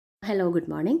Hello good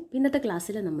morning. ഇന്നത്തെ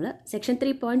ക്ലാസ്സിൽ നമ്മൾ സെക്ഷൻ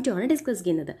 3.2 ആണ് ഡിസ്കസ്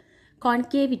ചെയ്യുന്നത്.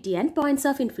 Concavity and points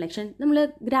of inflection. നമ്മൾ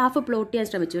ഗ്രാഫ് പ്ലോട്ട് ചെയ്യാൻ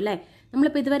ശ്രമിച്ചു അല്ലേ.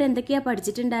 നമ്മളിപ്പോൾ ഇതുവരെ എന്തൊക്കെയാണ്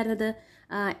പഠിച്ചിട്ടുണ്ടായിരുന്നത്?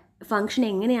 ഫംഗ്ഷൻ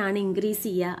എങ്ങനെയാണ് ഇൻക്രീസ്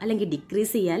ചെയ്യുക അല്ലെങ്കിൽ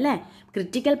ഡിക്രീസ് ചെയ്യുക അല്ലേ,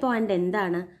 ക്രിറ്റിക്കൽ പോയിന്റ്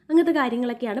എന്താണ്, അങ്ങനത്തെ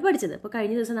കാര്യങ്ങളൊക്കെയാണ് പഠിച്ചത്. അപ്പോൾ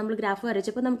കഴിഞ്ഞ ദിവസം നമ്മൾ ഗ്രാഫ്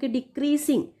വരച്ചപ്പോൾ നമുക്ക്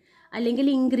ഡിക്രീസിങ് അല്ലെങ്കിൽ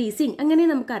ഇൻക്രീസിങ് അങ്ങനെ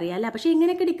നമുക്കറിയാം അല്ലേ. പക്ഷേ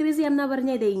എങ്ങനെയൊക്കെ ഡിക്രീസ് ചെയ്യാമെന്നാണ്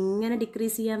പറഞ്ഞത്? ഇങ്ങനെ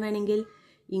ഡിക്രീസ് ചെയ്യാൻ വേണമെങ്കിൽ,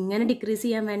 ഇങ്ങനെ ഡിക്രീസ്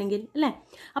ചെയ്യാൻ വേണമെങ്കിൽ അല്ലേ.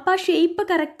 അപ്പോൾ ആ ഷേപ്പ്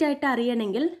കറക്റ്റായിട്ട്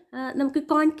അറിയണമെങ്കിൽ നമുക്ക്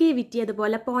കോൺകേവിറ്റി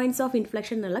അതുപോലെ പോയിന്റ്സ് ഓഫ്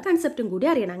ഇൻഫ്ലെക്ഷൻ എന്നുള്ള കൺസെപ്റ്റും കൂടി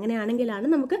അറിയണം. അങ്ങനെയാണെങ്കിലാണ്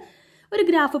നമുക്ക് ഒരു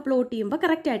ഗ്രാഫ് പ്ലോട്ട് ചെയ്യുമ്പോൾ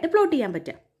കറക്റ്റായിട്ട് പ്ലോട്ട് ചെയ്യാൻ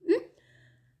പറ്റുക.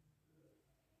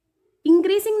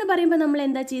 ഇൻക്രീസിംഗ് എന്ന് പറയുമ്പോൾ നമ്മൾ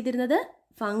എന്താ ചെയ്തിരുന്നത്?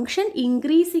 ഫംഗ്ഷൻ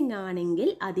ഇൻക്രീസിംഗ്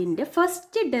ആണെങ്കിൽ അതിൻ്റെ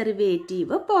ഫസ്റ്റ്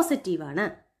ഡെറിവേറ്റീവ് പോസിറ്റീവാണ്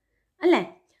അല്ലേ.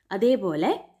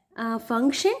 അതേപോലെ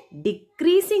ഫംഗ്ഷൻ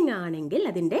ഡിക്രീസിംഗ് ആണെങ്കിൽ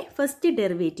അതിൻ്റെ ഫസ്റ്റ്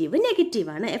ഡെറിവേറ്റീവ്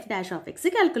നെഗറ്റീവാണ്. F dash of X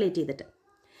calculate ചെയ്തിട്ട്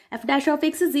എഫ് ഡാഷ് ഓഫ്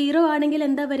എക്സ് 0 ആണെങ്കിൽ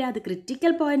എന്താ വരിക? അത്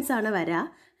ക്രിറ്റിക്കൽ പോയിന്റ്സ് ആണ് വരിക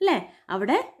അല്ലേ.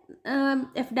 അവിടെ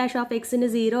എഫ് ഡാഷ് ഓഫ് എക്സിന്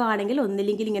 0 ആണെങ്കിൽ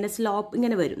ഒന്നില്ലെങ്കിൽ ഇങ്ങനെ സ്ലോപ്പ്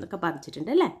ഇങ്ങനെ വരും എന്നൊക്കെ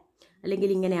പറഞ്ഞിട്ടുണ്ട് അല്ലേ.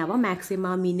 അല്ലെങ്കിൽ ഇങ്ങനെ ആവാം,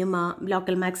 maxima, minima,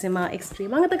 local maxima, extreme,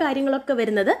 അങ്ങനത്തെ കാര്യങ്ങളൊക്കെ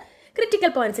വരുന്നത്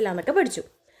ക്രിറ്റിക്കൽ പോയിന്റ്സിലാണെന്നൊക്കെ പഠിച്ചു.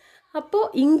 അപ്പോൾ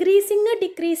ഇൻക്രീസിങ്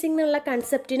ഡിക്രീസിങ് എന്നുള്ള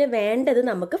കൺസെപ്റ്റിന് വേണ്ടത്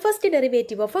നമുക്ക് ഫസ്റ്റ്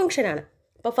ഡെറിവേറ്റീവ് ഓഫ് ഫംഗ്ഷൻ ആണ്.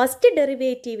 അപ്പോൾ ഫസ്റ്റ്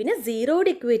ഡെറിവേറ്റീവിനെ 0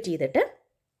 ഇക്വേറ്റ് ചെയ്തിട്ട്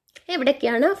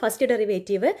എവിടേക്കാണ് ഫസ്റ്റ്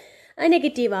ഡെറിവേറ്റീവ്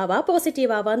നെഗറ്റീവ് ആവുക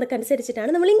പോസിറ്റീവ് ആവുക എന്നൊക്കെ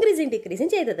അനുസരിച്ചിട്ടാണ് നമ്മൾ ഇൻക്രീസിങ്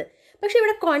ഡിക്രീസിങ് ചെയ്തത്. പക്ഷേ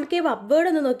ഇവിടെ കോൺകേവ് അപ്വേർഡ്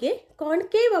എന്ന് നോക്കിയേ.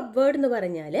 കോൺകേവ് അപ്വേർഡ് എന്ന്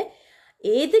പറഞ്ഞാൽ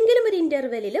ഏതെങ്കിലും ഒരു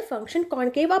ഇൻ്റർവെല്ലിൽ ഫംഗ്ഷൻ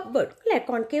കോൺകേവ് അപ്വേർഡ് അല്ലേ.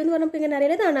 കോൺകേവ് എന്ന് പറഞ്ഞപ്പോൾ ഇങ്ങനെ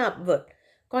അറിയാം, ഇതാണ് അപ്വേർഡ്.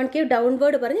 കോൺകേവ്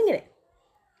ഡൗൺവേർഡ് പറഞ്ഞ് ഇങ്ങനെ.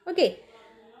 ഓക്കെ,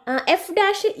 എഫ്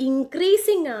ഡാഷ്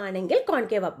ഇൻക്രീസിങ് ആണെങ്കിൽ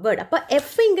കോൺകേവ് അപ്വേർഡ്. അപ്പോൾ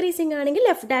എഫ് ഇൻക്രീസിങ് ആണെങ്കിൽ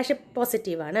എഫ് ഡാഷ്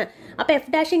പോസിറ്റീവ് ആണ്. അപ്പോൾ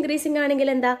എഫ് ഡാഷ് ഇൻക്രീസിങ് ആണെങ്കിൽ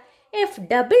എന്താ? എഫ്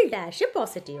ഡബിൾ ഡാഷ്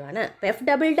പോസിറ്റീവ് ആണ്. അപ്പോൾ എഫ്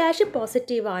ഡബിൾ ഡാഷ്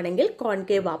പോസിറ്റീവ് ആണെങ്കിൽ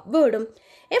concave അപ്വേർഡും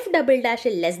F double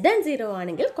dash less than 0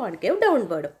 ആണെങ്കിൽ കോൺകേവ്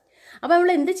ഡൗൺവേർഡും. അപ്പോൾ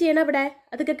നമ്മൾ എന്ത് ചെയ്യണം? ഇവിടെ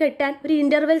അതൊക്കെ കിട്ടാൻ ഒരു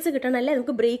ഇൻ്റർവെൽസ് കിട്ടണം അല്ലേ.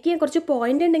 നമുക്ക് ബ്രേക്ക് ചെയ്യാൻ കുറച്ച്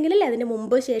പോയിന്റ് ഉണ്ടെങ്കിലല്ലേ അതിന്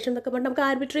മുമ്പ് ശേഷം എന്നൊക്കെ പറഞ്ഞാൽ നമുക്ക്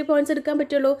ആർബിട്രറി പോയിന്റ്സ് എടുക്കാൻ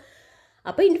പറ്റുള്ളൂ.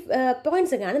 അപ്പോൾ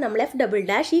പോയിന്റ്സ് ഒക്കെയാണ് നമ്മൾ F double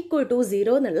dash equal to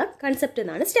 0 എന്നുള്ള കൺസെപ്റ്റ്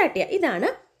എന്നാണ് സ്റ്റാർട്ട് ചെയ്യുക. ഇതാണ്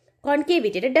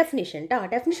കോൺകേവിറ്റിയുടെ ഡെഫിനിഷൻ കേട്ടോ.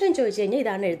 ഡെഫിനിഷൻ ചോദിച്ചു കഴിഞ്ഞാൽ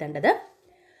ഇതാണ് എഴുതേണ്ടത്.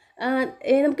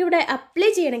 നമുക്കിവിടെ അപ്ലൈ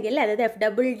ചെയ്യണമെങ്കിൽ അതായത് F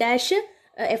double dash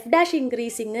F dash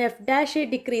increasing F dash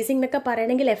decreasing എന്നൊക്കെ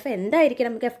പറയണമെങ്കിൽ എഫ്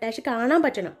എന്തായിരിക്കണം? നമുക്ക് എഫ് ഡാഷ് കാണാൻ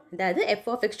പറ്റണം. അതായത് F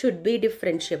of X should be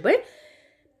differentiable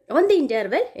on the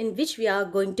interval in which we are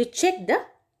going to check the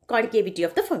concavity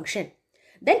of the function.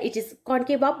 Then it is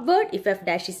concave upward if f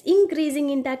dash is increasing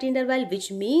in that interval, which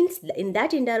means in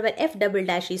that interval f double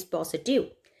dash is positive.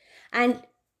 And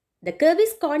the curve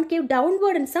is concave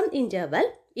downward in some interval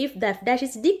if the f dash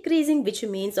is decreasing, which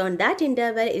means on that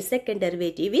interval its second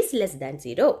derivative is less than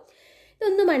 0.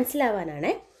 ഇതൊന്ന്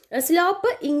മനസ്സിലാവാനാണ്.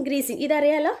 Slope increasing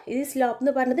ഇതറിയാലോ. ഇത് slope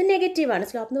എന്ന് പറഞ്ഞത് നെഗറ്റീവാണ്.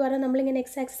 Slope എന്ന് പറഞ്ഞാൽ നമ്മളിങ്ങനെ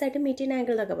X axis ആയിട്ട് meet ചെയ്യുന്ന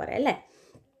ആംഗിൾ എന്നൊക്കെ പറയാം അല്ലേ.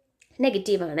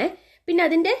 നെഗറ്റീവാണ്. പിന്നെ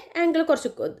അതിൻ്റെ ആംഗിൾ കുറച്ച്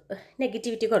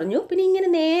നെഗറ്റിവിറ്റി കുറഞ്ഞു. പിന്നെ ഇങ്ങനെ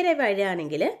നേരെ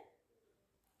വരികയാണെങ്കിൽ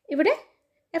ഇവിടെ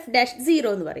എഫ് ഡാഷ്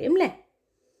 0 എന്ന് പറയും അല്ലേ.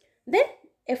 ദെൻ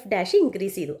എഫ് ഡാഷ്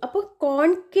ഇൻക്രീസ് ചെയ്തു. അപ്പോൾ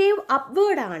കോൺകേവ്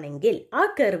അപ്വേർഡ് ആണെങ്കിൽ ആ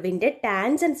കർവിൻ്റെ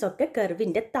ടാൻജൻസ് ഒക്കെ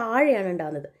കർവിൻ്റെ താഴെയാണ്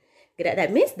ഉണ്ടാകുന്നത്.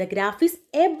 That means the graph is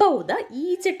above the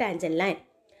each tangent line.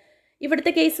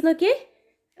 ഇവിടുത്തെ കേസ് നോക്കിയേ,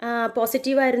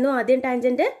 പോസിറ്റീവായിരുന്നു ആദ്യം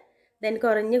ടാൻജൻറ്റ്, ദെൻ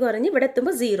കുറഞ്ഞ് ഇവിടെ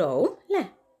എത്തുമ്പോൾ 0 ആവും അല്ലേ.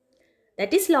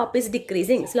 That is slope is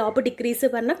decreasing. Slope decrease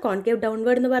പറഞ്ഞാൽ കോൺകേവ്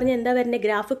ഡൗൺവേർഡ് എന്ന് പറഞ്ഞാൽ എന്താ വരുന്നത്?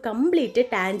 ഗ്രാഫ് കംപ്ലീറ്റ്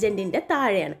ടാൻജൻറ്റിൻ്റെ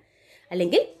താഴെയാണ്,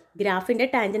 അല്ലെങ്കിൽ ഗ്രാഫിൻ്റെ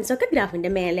ടാൻജൻസ് ഒക്കെ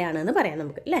ഗ്രാഫിൻ്റെ മേലെയാണെന്ന് പറയാം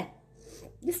നമുക്ക് അല്ലേ.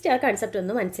 ജസ്റ്റ് ആ കൺസെപ്റ്റ്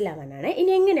ഒന്ന് മനസ്സിലാവാനാണ്.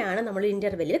 ഇനി എങ്ങനെയാണ് നമ്മൾ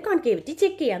ഇൻ്റർവെല്ലിൽ കോൺകേവിറ്റി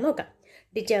ചെക്ക് ചെയ്യാൻ നോക്കാം.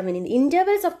 Determining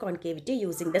intervals of concavity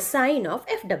using the sign of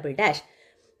F double dash.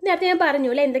 നേരത്തെ ഞാൻ പറഞ്ഞു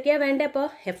അല്ലേ എന്തൊക്കെയാണ് വേണ്ടത്. അപ്പോൾ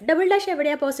എഫ് ഡബിൾ ഡാഷ്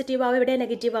എവിടെയാണ് പോസിറ്റീവ് ആവുക എവിടെയാണ്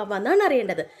നെഗറ്റീവ് ആവുക എന്നാണ്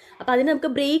അറിയേണ്ടത്. അപ്പോൾ അതിന് നമുക്ക്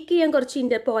ബ്രേക്ക് ചെയ്യാൻ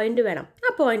കുറച്ച് പോയിന്റ് വേണം. ആ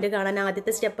പോയിന്റ് കാണാൻ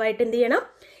ആദ്യത്തെ സ്റ്റെപ്പായിട്ട് എന്ത് ചെയ്യണം?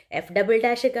 എഫ് ഡബിൾ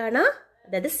ഡാഷ് കാണാം,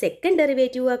 അതായത് സെക്കൻഡ്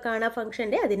ഡെറിവേറ്റീവ് കാണാം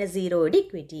ഫംഗ്ഷൻ്റെ, അതിനെ 0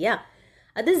 ഇക്വേറ്റ് ചെയ്യുക.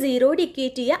 അത് 0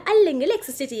 ഇക്വേറ്റ് ചെയ്യുക അല്ലെങ്കിൽ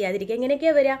എക്സിസ്റ്റ് ചെയ്യാതിരിക്കുക.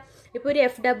 എങ്ങനെയൊക്കെയാണ് വരിക? ഇപ്പോൾ ഒരു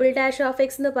F double dash of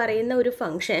X എന്ന് പറയുന്ന ഒരു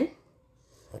function,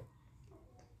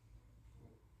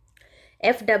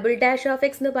 F double dash of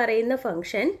X എന്ന് പറയുന്ന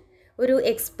ഫംഗ്ഷൻ ഒരു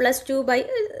x+2 ബൈ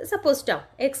സപ്പോസ് ട്ടോ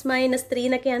x-3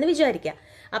 എന്നൊക്കെയാണെന്ന് വിചാരിക്കുക.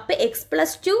 അപ്പോൾ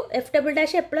x+2 എഫ് ഡബിൾ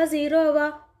ഡാഷ് എപ്പോഴാണ് 0 ആവുക?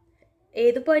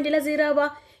 ഏത് പോയിന്റിലാണ് 0 ആവുക?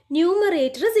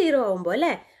 ന്യൂമറേറ്റർ 0 ആവുമ്പോൾ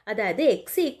അല്ലേ. അതായത്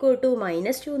x ഈക്വൽ ടു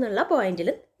 -2 എന്നുള്ള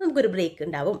പോയിന്റിൽ നമുക്കൊരു ബ്രേക്ക്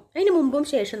ഉണ്ടാവും. അതിന് മുമ്പും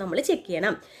ശേഷം നമ്മൾ ചെക്ക്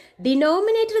ചെയ്യണം.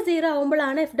 Denominator 0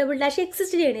 ആവുമ്പോഴാണ് F double dash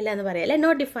exist ചെയ്യണില്ല എന്ന് പറയാം അല്ലേ,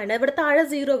 നോട്ട് ഡിഫൈൻഡ്. ഇവിടെ താഴെ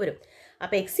 0 വരും.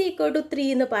 അപ്പോൾ x ഈക്വൽ ടു 3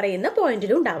 എന്ന് പറയുന്ന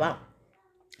പോയിന്റിലും ഉണ്ടാവാം.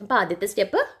 അപ്പോൾ ആദ്യത്തെ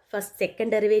സ്റ്റെപ്പ്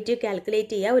സെക്കൻഡ് ഡെറിവേറ്റീവ്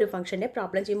കാൽക്കുലേറ്റ് ചെയ്യുക. ഒരു ഫംഗ്ഷൻ്റെ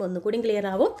പ്രോബ്ലം ചെയ്യുമ്പോൾ ഒന്നുകൂടി ക്ലിയർ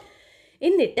ആവും.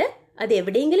 എന്നിട്ട് അത്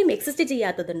എവിടെയെങ്കിലും എക്സിസ്റ്റ്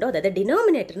ചെയ്യാത്തതുണ്ടോ, അതായത്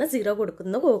ഡിനോമിനേറ്ററിന് 0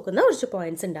 കൊടുക്കുന്ന കുറച്ച്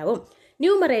പോയിന്റ്സ് ഉണ്ടാവും.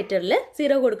 ന്യൂമറേറ്ററിൽ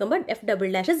 0 കൊടുക്കുമ്പോൾ എഫ് ഡബിൾ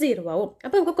ഡാഷ് 0 ആവും.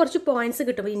 അപ്പോൾ നമുക്ക് കുറച്ച് പോയിന്റ്സ്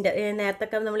കിട്ടും.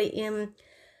 നേരത്തെ നമ്മൾ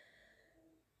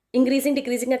ഇൻക്രീസിങ്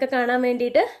ഡിക്രീസിങ് ഒക്കെ കാണാൻ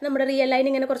വേണ്ടിയിട്ട് നമ്മുടെ റിയൽ ലൈൻ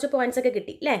ഇങ്ങനെ കുറച്ച് പോയിന്റ്സ് ഒക്കെ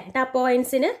കിട്ടി അല്ലേ. ആ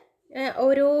പോയിന്റ്സിന്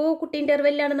ഓരോ കുട്ടി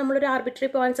ഇൻ്റർവെല്ലാണ് നമ്മളൊരു ആർബിട്രറി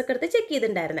പോയിന്റ്സ് ഒക്കെ എടുത്ത് ചെക്ക്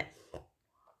ചെയ്തിട്ടുണ്ടായിരുന്നത്.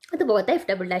 അതുപോലത്തെ എഫ്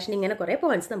ഡബിൾ ഡാഷിന് ഇങ്ങനെ കുറേ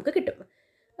പോയിന്റ്സ് നമുക്ക് കിട്ടും.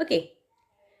 ഓക്കെ,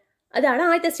 അതാണ്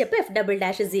ആദ്യത്തെ step. F double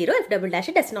dash 0, F double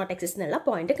dash does not exist എന്നുള്ള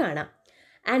പോയിന്റ് കാണാം.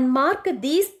 And mark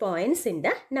these points in the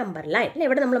number line. അല്ലെ,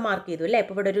 ഇവിടെ നമ്മൾ മാർക്ക് ചെയ്തു അല്ലേ.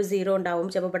 ഇപ്പോൾ ഇവിടെ ഒരു 0 ഉണ്ടാവും,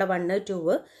 ചിലപ്പോൾ ഇവിടെ 1,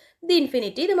 2, ഇത്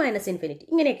ഇൻഫിനിറ്റി, ഇത് -ഇൻഫിനിറ്റി,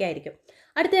 ഇങ്ങനെയൊക്കെ ആയിരിക്കും.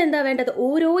 അടുത്ത എന്താ വേണ്ടത്?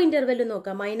 ഓരോ ഇൻ്റർവെല്ലും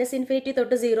നോക്കാം. -ഇൻഫിനിറ്റി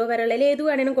തൊട്ട് 0 വരെയുള്ള ഏത്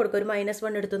വേണമെങ്കിലും കൊടുക്കാം. ഒരു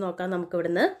 -1 എടുത്ത് നോക്കാം. നമുക്ക്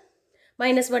ഇവിടുന്ന്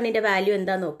 -1ൻ്റെ വാല്യൂ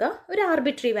എന്താ നോക്കാം. ഒരു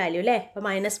ആർബിട്രറി വാല്യൂ അല്ലേ. അപ്പോൾ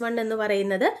 -1 എന്ന്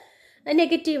പറയുന്നത്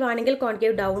നെഗറ്റീവ് ആണെങ്കിൽ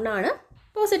കോൺകേവ് ഡൗൺ ആണ്,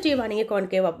 പോസിറ്റീവ് ആണെങ്കിൽ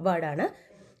കോൺകേവ് അപ്വേർഡ് ആണ്.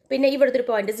 പിന്നെ ഇവിടുത്തെ ഒരു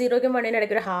പോയിന്റ് 0ക്കും 1നും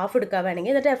ഇടയ്ക്ക് ഒരു ഹാഫ് എടുക്കാൻ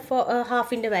വേണമെങ്കിൽ എന്നിട്ട്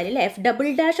ഹാഫിൻ്റെ വാല്യൂ അല്ലേ, F double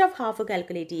dash of half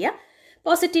calculate ചെയ്യുക.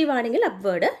 പോസിറ്റീവ് ആണെങ്കിൽ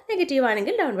അപ്വേർഡ്, നെഗറ്റീവ്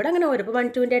ആണെങ്കിൽ ഡൗൺവേർഡ്, അങ്ങനെ ഓരോ. ഇപ്പോൾ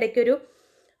 1, 2ൻ്റെ ഇടയ്ക്ക് ഒരു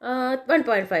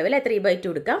 1.5 അല്ലെ 3/2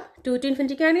 എടുക്കാം. 2 to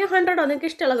ഇൻഫിനിറ്റിക്ക് ആണെങ്കിൽ 100 നിങ്ങൾക്ക്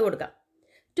ഇഷ്ടമുള്ളത് കൊടുക്കാം.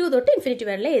 2 തൊട്ട് ഇൻഫിനിറ്റി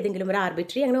വരെയുള്ള ഏതെങ്കിലും ഒരു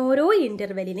ആർബിട്രറി, അങ്ങനെ ഓരോ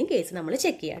ഇൻ്റർവെല്ലിനും കേസ് നമ്മൾ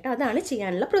ചെക്ക് ചെയ്യാം കേട്ടോ. അതാണ്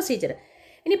ചെയ്യാനുള്ള പ്രൊസീജിയർ.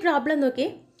 ഇനി പ്രോബ്ലം നോക്കി.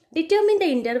 Determine the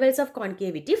intervals of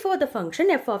concavity for the function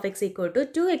f of x equal to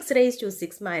 2x raised to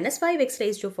 6 minus 5x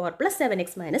raised to 4 plus 7x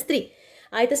minus 3.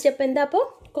 ആദ്യത്തെ സ്റ്റെപ്പ് എന്താ? അപ്പോൾ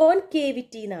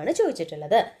കോൺകേവിറ്റി എന്നാണ്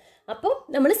ചോദിച്ചിട്ടുള്ളത്. അപ്പോൾ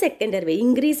നമ്മൾ സെക്കൻഡ് ഡെറിവേറ്റീവ്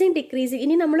ഇൻക്രീസിങ് ഡിക്രീസിങ്,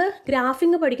 ഇനി നമ്മൾ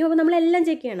ഗ്രാഫിംഗ് പഠിക്കും. അപ്പോൾ നമ്മളെല്ലാം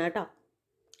ചെക്ക് ചെയ്യണം കേട്ടോ.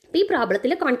 അപ്പോൾ ഈ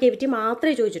പ്രോബ്ലത്തിൽ കോൺകേവിറ്റി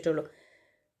മാത്രമേ ചോദിച്ചിട്ടുള്ളൂ.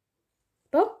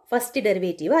 അപ്പോൾ ഫസ്റ്റ്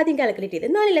ഡെറിവേറ്റീവ് ആദ്യം കാൽക്കുലേറ്റ്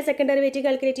ചെയ്ത്, എന്നാലല്ലേ സെക്കൻഡ് ഡെറിവേറ്റീവ്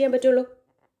കാൽക്കുലേറ്റ് ചെയ്യാൻ പറ്റുള്ളൂ.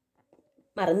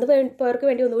 മറന്നു പോയവർക്ക്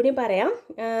വേണ്ടി ഒന്നുകൂടിയും പറയാം.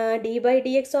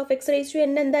 d/dx of X raise to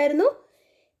n എന്തായിരുന്നു?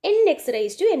 nx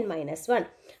raise to n-1.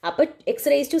 അപ്പോൾ എക്സ്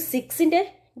റേസ് ടു 6ൻ്റെ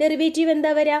ഡെറിവേറ്റീവ്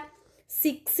എന്താ വരിക?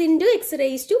 6 ഇൻറ്റു എക്സ്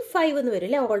റേസ് ടു 5 എന്ന് വരും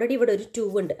അല്ലേ. ഓൾറെഡി ഇവിടെ ഒരു 2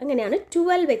 ഉണ്ട്, അങ്ങനെയാണ്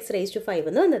 12x റേസ് ടു 5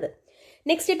 എന്ന് വന്നത്.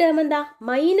 നെക്സ്റ്റ് ടേം എന്താ?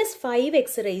 -5x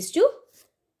റേസ് ടു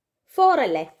 4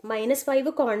 അല്ലേ.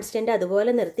 -5 കോൺസ്റ്റന്റ്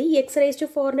അതുപോലെ നിർത്തി. എക്സ് റേസ് ടു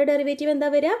 4ൻ്റെ ഡെറിവേറ്റീവ് എന്താ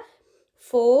വരിക?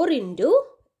 4 ഇൻറ്റു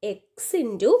എക്സ്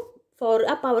ഇൻറ്റു 4,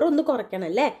 ആ പവർ ഒന്ന് കുറയ്ക്കണം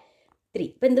അല്ലേ, 3.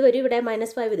 ഇപ്പം എന്ത് വരും ഇവിടെ?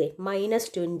 -5 ഇതേ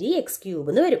 -20x³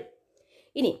 എന്ന് വരും.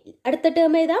 ഇനി അടുത്ത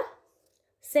ടേം ഏതാ?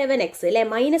 7x അല്ലേ,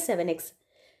 -7x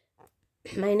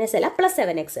അല്ല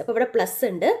 +7x. അപ്പോൾ ഇവിടെ പ്ലസ്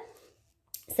ഉണ്ട്,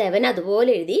 7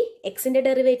 അതുപോലെ എഴുതി. എക്സിൻ്റെ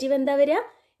ഡെറിവേറ്റീവ് എന്താ വരിക?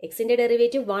 എക്സിൻ്റെ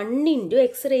derivative 1 into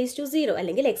X raise to 0,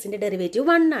 അല്ലെങ്കിൽ എക്സിൻ്റെ ഡെറിവേറ്റീവ്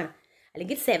 1 ആണ്,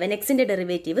 അല്ലെങ്കിൽ 7xൻ്റെ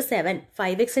ഡെറിവേറ്റീവ് 7,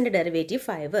 5xൻ്റെ ഡെറിവേറ്റീവ്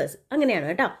 5, അങ്ങനെയാണ്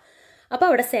കേട്ടോ. അപ്പോൾ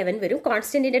അവിടെ 7 വരും.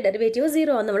 കോൺസ്റ്റൻറ്റിൻ്റെ ഡെറിവേറ്റീവ്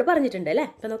 0 എന്ന് നമ്മൾ പറഞ്ഞിട്ടുണ്ട് അല്ലേ.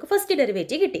 അപ്പോൾ നമുക്ക് ഫസ്റ്റ്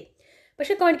ഡെറിവേറ്റീവ് കിട്ടി.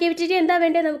 പക്ഷേ കോൺകേവിറ്റി എന്താ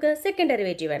വേണ്ടത്? നമുക്ക് സെക്കൻഡ്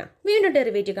ഡെറിവേറ്റീവ് വേണം. വീണ്ടും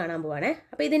ഡെറിവേറ്റീവ് കാണാൻ പോവാണേ.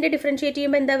 അപ്പോൾ ഇതിൻ്റെ ഡിഫറൻഷിയേറ്റ്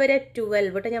ചെയ്യുമ്പോൾ എന്താ വരിക?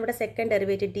 12 തൊട്ട് ഞാൻ ഇവിടെ സെക്കൻഡ്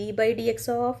ഡെറിവേറ്റീവ് d/dx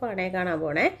ഓഫ് ആണേ കാണാൻ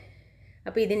പോണേ.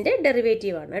 അപ്പോൾ ഇതിൻ്റെ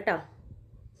ഡെറിവേറ്റീവ് ആണ് കേട്ടോ.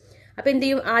 അപ്പോൾ എന്ത്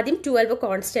ചെയ്യും? ആദ്യം 12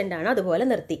 കോൺസ്റ്റൻ്റ് ആണ്, അതുപോലെ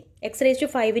നിർത്തി. X raise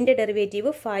to 5ൻ്റെ derivative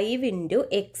 5 into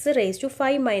X raise to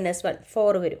 5 - 1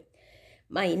 4 വരും,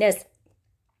 minus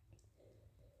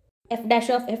f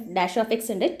dash of x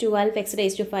ഉണ്ട് 12x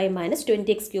raised to 5 minus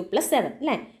 20x³ plus 7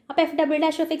 അല്ലേ. അപ്പോൾ f double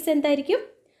dash of X എന്തായിരിക്കും?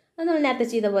 അത് നമ്മൾ നേരത്തെ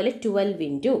ചെയ്ത പോലെ 12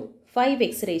 into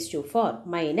 5x raised to 4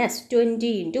 minus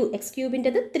 20 into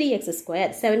x³ൻ്റെത് 3x²,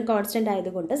 7 constant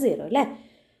ആയതുകൊണ്ട് 0 അല്ലേ.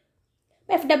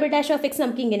 f double dash of X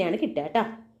നമുക്ക് ഇങ്ങനെയാണ് കിട്ടുക കേട്ടോ.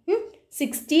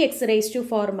 60x raised to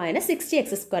 4 minus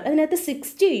 60x². അതിനകത്ത്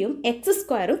 60യും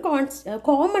x²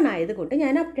 കോമൺ ആയതുകൊണ്ട്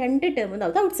ഞാൻ ആ 2 ടേമും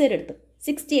അത് ഔട്ട് സൈഡ് എടുത്തു,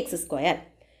 60x².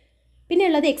 പിന്നെ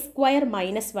ഉള്ളത് x² - 1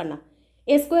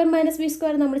 a² -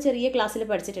 b² നമ്മൾ ചെറിയ ക്ലാസ്സിൽ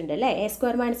പഠിച്ചിട്ടുണ്ട് അല്ലേ.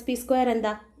 a² - b²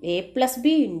 എന്താ? a +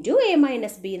 b into a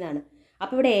 - b എന്നാണ്.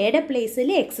 അപ്പോൾ ഇവിടെ എയുടെ പ്ലേസിൽ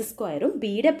x²ഉം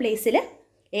ബിയുടെ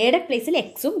പ്ലേസിൽ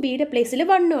എക്സും ബിയുടെ പ്ലേസിൽ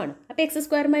 1ഉം ആണ്. അപ്പോൾ x²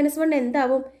 - 1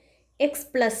 എന്താവും? x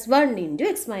 + 1 ഇൻറ്റു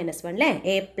x - 1 അല്ലേ.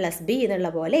 a + b എന്നുള്ള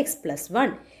പോലെ x +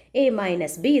 1, a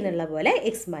 - b എന്നുള്ള പോലെ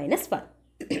x - 1.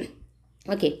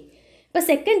 ഓക്കെ, ഇപ്പോൾ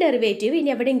സെക്കൻഡ് ഡെറിവേറ്റീവ് ഇനി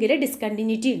എവിടെയെങ്കിലും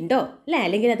ഡിസ്കണ്ടിന്യൂറ്റി ഉണ്ടോ അല്ലേ,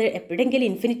 അല്ലെങ്കിൽ അത് എവിടെയെങ്കിലും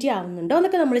ഇൻഫിനിറ്റി ആവുന്നുണ്ടോ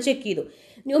എന്നൊക്കെ നമ്മൾ ചെക്ക് ചെയ്തു.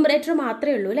 ന്യൂമറേറ്റർ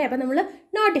മാത്രമേ ഉള്ളൂ അല്ലേ. അപ്പോൾ നമ്മൾ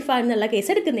നോട്ട് ഡിഫൈൻ എന്നുള്ള കേസ്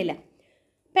എടുക്കുന്നില്ല.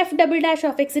 ഇപ്പോൾ f ഡബിൾ ഡാഷ്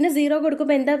ഓഫ് എക്സിന് 0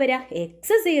 കൊടുക്കുമ്പോൾ എന്താ വരിക?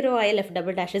 എക്സ് 0 ആയാൽ f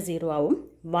ഡബിൾ ഡാഷ് 0 ആവും.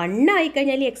 1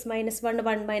 ആയിക്കഴിഞ്ഞാൽ x - 1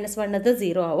 1 - 1 അത്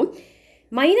 0 ആവും.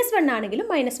 -1 ആണെങ്കിലും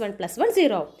 -1 + 1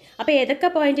 0 ആവും. അപ്പോൾ ഏതൊക്കെ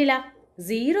പോയിന്റില്ല?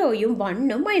 0യും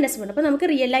 1ഉം -1. അപ്പോൾ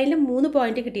നമുക്ക് റിയൽ ലൈനിൽ 3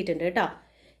 പോയിന്റ് കിട്ടിയിട്ടുണ്ട് കേട്ടോ.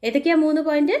 ഏതൊക്കെയാണ് 3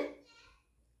 പോയിന്റ്?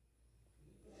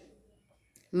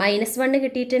 -1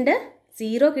 കിട്ടിയിട്ടുണ്ട്,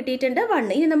 0 കിട്ടിയിട്ടുണ്ട്, 1.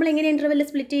 ഇനി നമ്മൾ എങ്ങനെ ഇൻ്റർവെൽ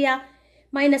സ്പ്ലിറ്റ് ചെയ്യുക?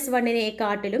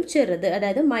 -1നേക്കാട്ടിലും ചെറുത്,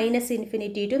 അതായത്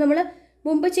 -∞ ടു നമ്മൾ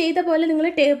മുമ്പ് ചെയ്ത പോലെ നിങ്ങൾ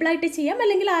ടേബിളായിട്ട് ചെയ്യാം,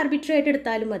 അല്ലെങ്കിൽ ആർബിട്രറി ആയിട്ട്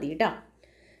എടുത്താലും മതി കേട്ടോ.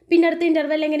 പിന്നെ അടുത്ത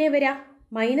ഇൻ്റർവെൽ എങ്ങനെയാണ് വരിക?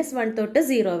 -1 തൊട്ട്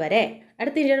 0 വരെ.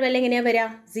 അടുത്ത ഇൻ്റർവെൽ എങ്ങനെയാണ് വരിക?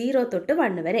 0 തൊട്ട്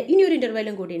 1 വരെ. ഇനി ഒരു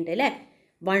ഇൻ്റർവെല്ലും കൂടി ഉണ്ട് അല്ലേ,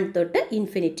 1 തൊട്ട്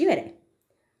ഇൻഫിനിറ്റി വരെ.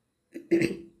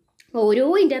 ഓരോ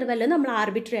ഇൻ്റർവെല്ലും നമ്മൾ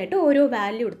ആർബിട്രറി ആയിട്ട് ഓരോ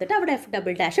വാല്യൂ എടുത്തിട്ട് അവിടെ എഫ്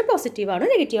ഡബിൾ ഡാഷ് പോസിറ്റീവ് ആണോ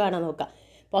നെഗറ്റീവ് ആണോ നോക്കാം.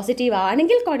 പോസിറ്റീവ്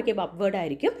ആണെങ്കിൽ കോൺകേവ് അപ്വേർഡ്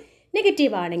ആയിരിക്കും,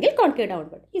 നെഗറ്റീവ് ആണെങ്കിൽ കോൺകേവ്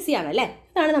ഡൗൺവേർഡ്. ഈസി ആണല്ലേ?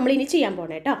 അതാണ് നമ്മൾ ഇനി ചെയ്യാൻ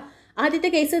പോണേ കേട്ടോ. ആദ്യത്തെ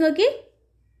കേസ് നോക്കി,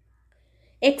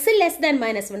 എക്സ് ലെസ് ദാൻ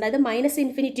 -1, അതായത്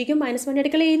 -∞ക്കും -1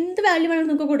 എടുക്കൽ എന്ത് വാല്യൂ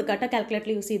വേണമെങ്കിൽ നമുക്ക് കൊടുക്കാം കേട്ടോ,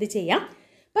 കാൽക്കുലേറ്റർ യൂസ് ചെയ്ത് ചെയ്യാം.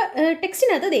 അപ്പോൾ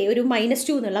ടെക്സ്റ്റിനകത്ത് ഒരു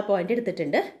 -2 എന്നുള്ള പോയിന്റ്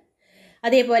എടുത്തിട്ടുണ്ട്.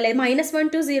 അതേപോലെ -1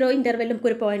 to 0 ഇൻ്റർവെല്ലും നമുക്ക്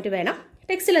ഒരു പോയിന്റ് വേണം.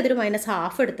 ടെക്സ്റ്റിൽ അതൊരു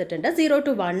 -½ എടുത്തിട്ടുണ്ട്. 0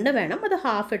 to 1 വേണം, അത്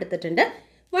 ½ എടുത്തിട്ടുണ്ട്.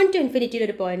 1 to ∞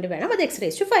 ഒരു പോയിന്റ് വേണം, അത്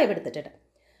x⁵5 എടുത്തിട്ടുണ്ട്.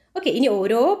 ഓക്കെ, ഇനി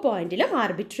ഓരോ പോയിന്റിലും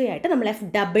ആർബിട്രറി ആയിട്ട് നമ്മൾ എഫ്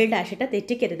ഡബിൾ ഡാഷ് ഇട്ട്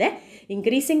തെറ്റിക്കരുത്.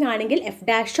 ഇൻക്രീസിങ് ആണെങ്കിൽ F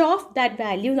dash of that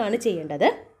value എന്നാണ് ചെയ്യേണ്ടത്.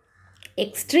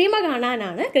 എക്സ്ട്രീമ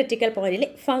കാണാനാണ് ക്രിട്ടിക്കൽ പോയിന്റിൽ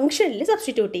ഫംഗ്ഷനിൽ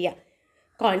സബ്സ്റ്റിറ്റ്യൂട്ട് ചെയ്യുക.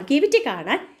 കോൺകേവിറ്റി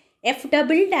കാണാൻ എഫ്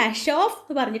ഡബിൾ ഡാഷ് ഓഫ്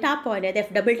എന്ന് പറഞ്ഞിട്ട് ആ പോയിന്റ്, അതായത്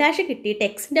എഫ് ഡബിൾ ഡാഷ് കിട്ടിയിട്ട്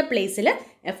എക്സിൻ്റെ പ്ലേസിൽ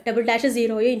എഫ് ഡബിൾ ഡാഷ്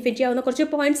 0യോ ∞ ആവുന്ന കുറച്ച്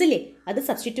പോയിന്റ്സ് ഇല്ലേ, അത്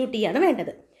സബ്സ്റ്റിറ്റ്യൂട്ട് ചെയ്യാണ്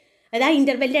വേണ്ടത്. അതായത് ആ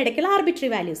ഇൻ്റർവെല്ലിൻ്റെ ഇടയ്ക്കുള്ള ആർബിട്രറി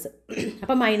വാല്യൂസ്.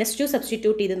 അപ്പോൾ -2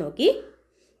 സബ്സ്റ്റിറ്റ്യൂട്ട് ചെയ്ത് നോക്കി.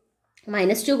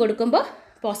 -2 കൊടുക്കുമ്പോൾ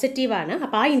പോസിറ്റീവാണ്.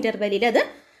 അപ്പോൾ ആ ഇൻ്റർവെല്ലിൽ അത്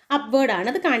അപ്വേർഡാണ്,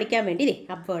 അത് കാണിക്കാൻ വേണ്ടി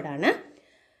അപ്വേർഡാണ്.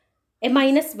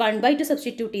 -1/2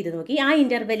 സബ്സ്റ്റിറ്റ്യൂട്ട് ചെയ്ത് നോക്കി. ആ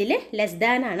ഇൻ്റർവെല്ലിൽ ലെസ്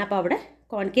ദാൻ ആണ്, അപ്പോൾ അവിടെ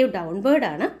കോൺകേവ്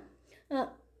ഡൗൺവേർഡാണ്.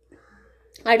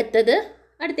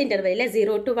 അടുത്ത ഇൻ്റർവെല്ലിൽ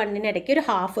 0 to 1 ഇടയ്ക്ക് ഒരു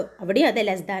 ½ അവിടെയും അത്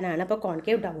ലെസ് ദാൻ ആണ്, അപ്പോൾ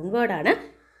കോൺകേവ് ഡൗൺവേർഡാണ്.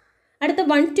 അടുത്ത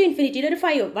 1 to ∞ ഒരു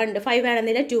 5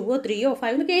 വേണമെന്നില്ല, 2ഓ 3ഓ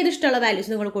 5 നമുക്ക് ഏത് ഇഷ്ടമുള്ള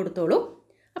വാല്യൂസ് നിങ്ങൾ കൊടുത്തോളൂ.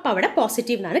 അപ്പോൾ അവിടെ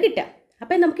പോസിറ്റീവ് എന്നാണ് കിട്ടുക.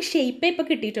 അപ്പോൾ നമുക്ക് ഷേപ്പേ ഇപ്പോൾ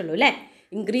കിട്ടിയിട്ടുള്ളൂ അല്ലേ.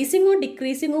 ഇൻക്രീസിങ്ങും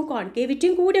ഡിക്രീസിങ്ങും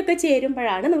കോൺകേവിറ്റിയും കൂടിയൊക്കെ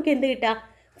ചേരുമ്പോഴാണ് നമുക്ക് എന്ത് കിട്ടുക,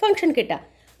 ഫംഗ്ഷൻ കിട്ടുക.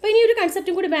 അപ്പോൾ ഇനി ഒരു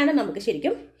കൺസെപ്റ്റും കൂടി വേണം നമുക്ക്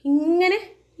ശരിക്കും.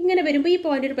 ഇങ്ങനെ വരുമ്പോൾ ഈ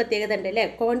പോയിന്റ് ഒരു പ്രത്യേകത ഉണ്ട് അല്ലേ.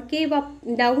 കോൺകേവ്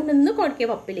അപ്പ് ഡൗൺ നിന്ന്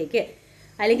കോൺകേവ് അപ്പിലേക്ക്,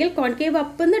 അല്ലെങ്കിൽ കോൺകേവ്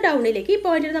അപ്പ് നിന്ന് ഡൗണിലേക്ക്. ഈ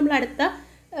പോയിന്റിൽ നമ്മൾ അടുത്ത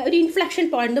ഒരു ഇൻഫ്ലക്ഷൻ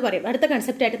പോയിന്റ് എന്ന് പറയും, അടുത്ത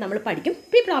കൺസെപ്റ്റായിട്ട് നമ്മൾ പഠിക്കും.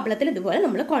 ഇപ്പോൾ ഈ പ്രോബ്ലത്തിൽ ഇതുപോലെ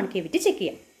നമ്മൾ കോൺകേവിറ്റി ചെക്ക്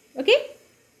ചെയ്യാം. ഓക്കെ,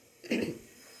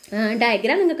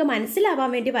 ഡയഗ്രാം നിങ്ങൾക്ക് മനസ്സിലാവാൻ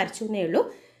വേണ്ടി വരച്ചു എന്നേ ഉള്ളൂ.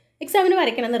 എക്സാമിന്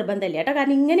വരയ്ക്കണം നിർബന്ധമില്ല കേട്ടോ.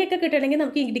 കാരണം ഇങ്ങനെയൊക്കെ കിട്ടണമെങ്കിൽ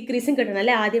നമുക്ക് ഡിക്രീസും കിട്ടണം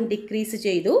അല്ലേ. ആദ്യം ഡിക്രീസ്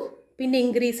ചെയ്തു, പിന്നെ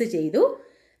ഇൻക്രീസ് ചെയ്തു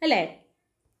അല്ലേ.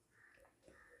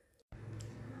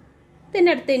 പിന്നെ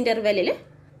അടുത്ത ഇൻ്റർവെല്ലിൽ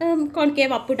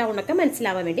കോൺകേവ് അപ്പ് ഡൗൺ ഒക്കെ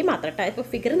മനസ്സിലാവാൻ വേണ്ടി മാത്രം കേട്ടോ. ഇപ്പോൾ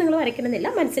ഫിഗർ നിങ്ങൾ വരയ്ക്കണമെന്നില്ല,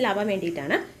 മനസ്സിലാവാൻ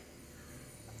വേണ്ടിയിട്ടാണ്.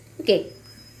 ഓക്കെ,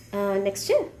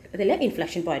 നെക്സ്റ്റ് ഇതിൽ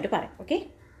ഇൻഫ്ലക്ഷൻ പോയിന്റ് പറയാം. ഓക്കെ.